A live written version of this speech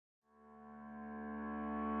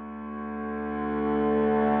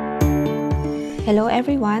Hello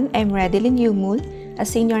everyone, I'm Redelyn Yumul, a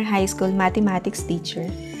senior high school mathematics teacher.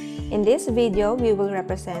 In this video, we will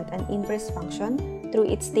represent an inverse function through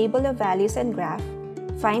its table of values and graph,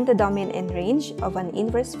 find the domain and range of an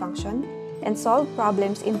inverse function, and solve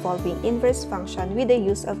problems involving inverse function with the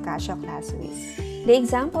use of Casio Classwiz. The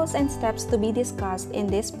examples and steps to be discussed in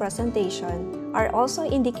this presentation are also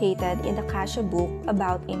indicated in the Casio book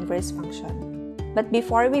about inverse function. But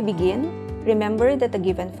before we begin, remember that the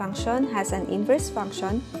given function has an inverse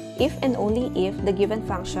function if and only if the given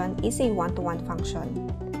function is a one-to-one function.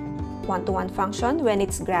 One-to-one function when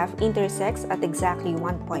its graph intersects at exactly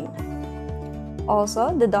one point.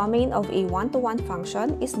 Also, the domain of a one-to-one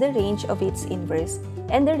function is the range of its inverse,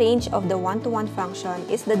 and the range of the one-to-one function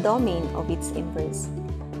is the domain of its inverse.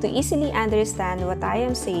 To easily understand what I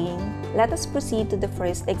am saying, let us proceed to the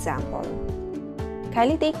first example.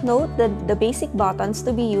 Kindly take note that the basic buttons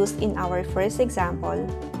to be used in our first example.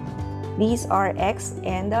 These are x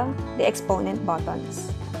and the exponent buttons.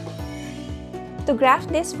 To graph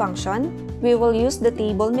this function, we will use the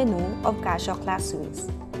table menu of Casio Classwiz.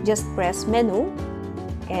 Just press menu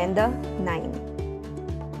and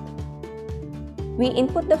 9. We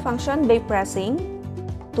input the function by pressing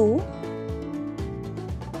 2,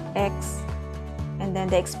 x, and then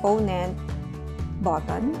the exponent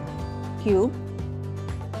button, cube.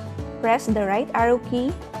 Press the right arrow key,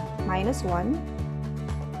 -1.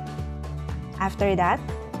 After that,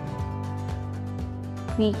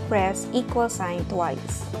 we press equal sign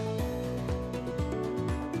twice.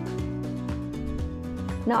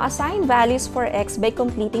 Now assign values for x by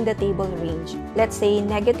completing the table range. Let's say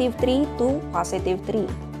 -3 to +3.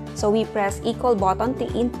 So we press equal button to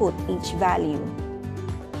input each value.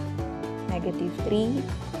 -3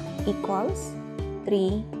 equals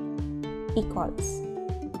 3 equals.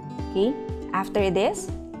 Okay, after this,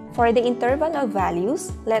 for the interval of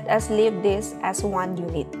values, let us leave this as 1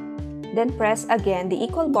 unit. Then press again the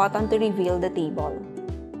equal button to reveal the table.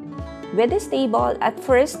 With this table, at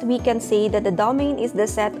first we can say that the domain is the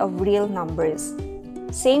set of real numbers.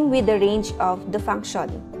 Same with the range of the function.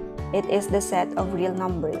 It is the set of real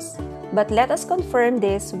numbers. But let us confirm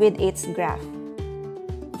this with its graph.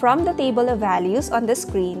 From the table of values on the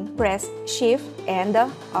screen, press Shift and the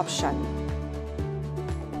Option.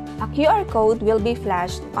 A QR code will be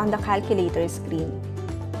flashed on the calculator screen.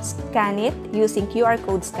 Scan it using QR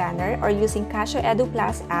code scanner or using Casio Edu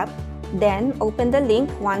Plus app, then open the link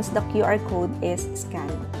once the QR code is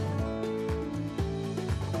scanned.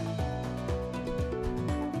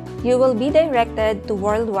 You will be directed to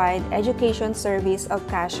Worldwide Education Service of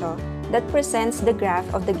Casio that presents the graph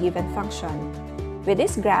of the given function. With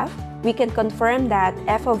this graph, we can confirm that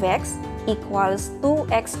f of x equals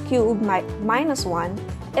 2x cubed minus 1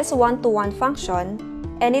 is a one-to-one function,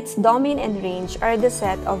 and its domain and range are the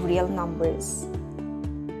set of real numbers.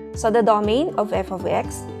 So the domain of f of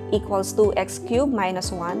x equals 2x cubed minus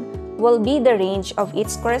 1 will be the range of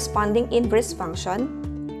its corresponding inverse function,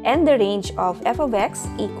 and the range of f of x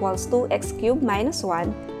equals 2x cubed minus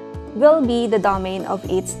 1 will be the domain of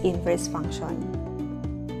its inverse function.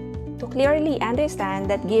 To clearly understand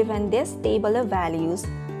that given this table of values,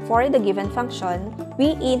 for the given function,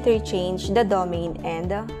 we interchange the domain and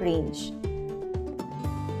the range.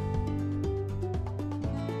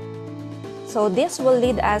 So this will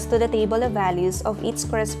lead us to the table of values of its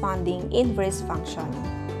corresponding inverse function.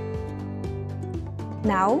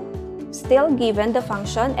 Now, still given the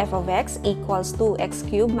function f of x equals 2x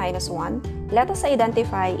cubed minus 1, let us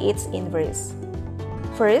identify its inverse.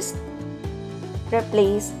 First,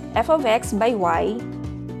 replace f of x by y.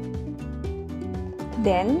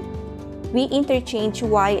 Then, we interchange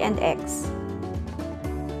y and x.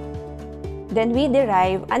 Then we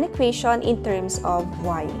derive an equation in terms of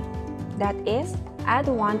y. That is, add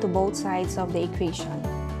 1 to both sides of the equation.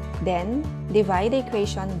 Then, divide the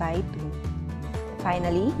equation by 2.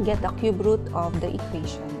 Finally, get the cube root of the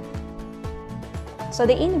equation. So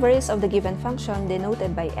the inverse of the given function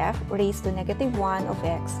denoted by f raised to -1 of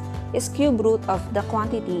x is cube root of the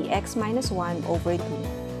quantity x minus 1 over 2.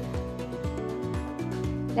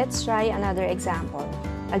 Let's try another example.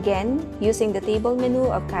 Again, using the table menu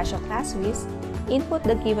of Casio Classwiz, input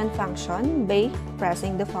the given function by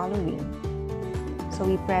pressing the following. So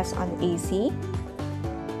we press on AC,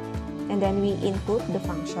 and then we input the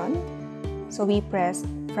function. So we press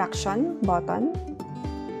fraction button,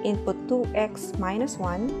 input 2x minus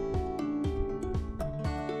 1,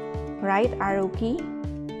 right arrow key,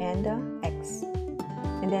 and x.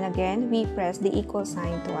 And then again, we press the equal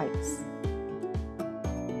sign twice.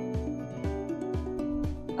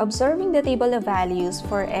 Observing the table of values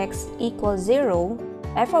for x equals 0,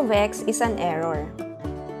 f of x is an error.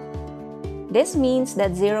 This means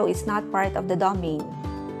that 0 is not part of the domain.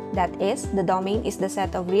 That is, the domain is the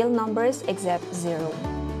set of real numbers except 0.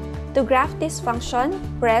 To graph this function,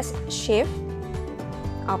 press Shift,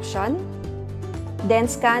 Option, then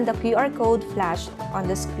scan the QR code flashed on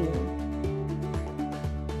the screen.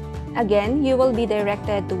 Again, you will be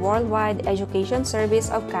directed to Worldwide Education Service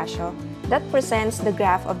of Casio that presents the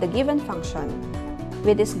graph of the given function.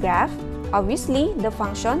 With this graph, obviously, the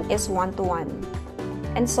function is one-to-one,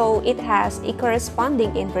 and so it has a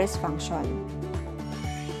corresponding inverse function.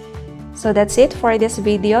 So that's it for this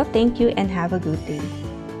video. Thank you and have a good day.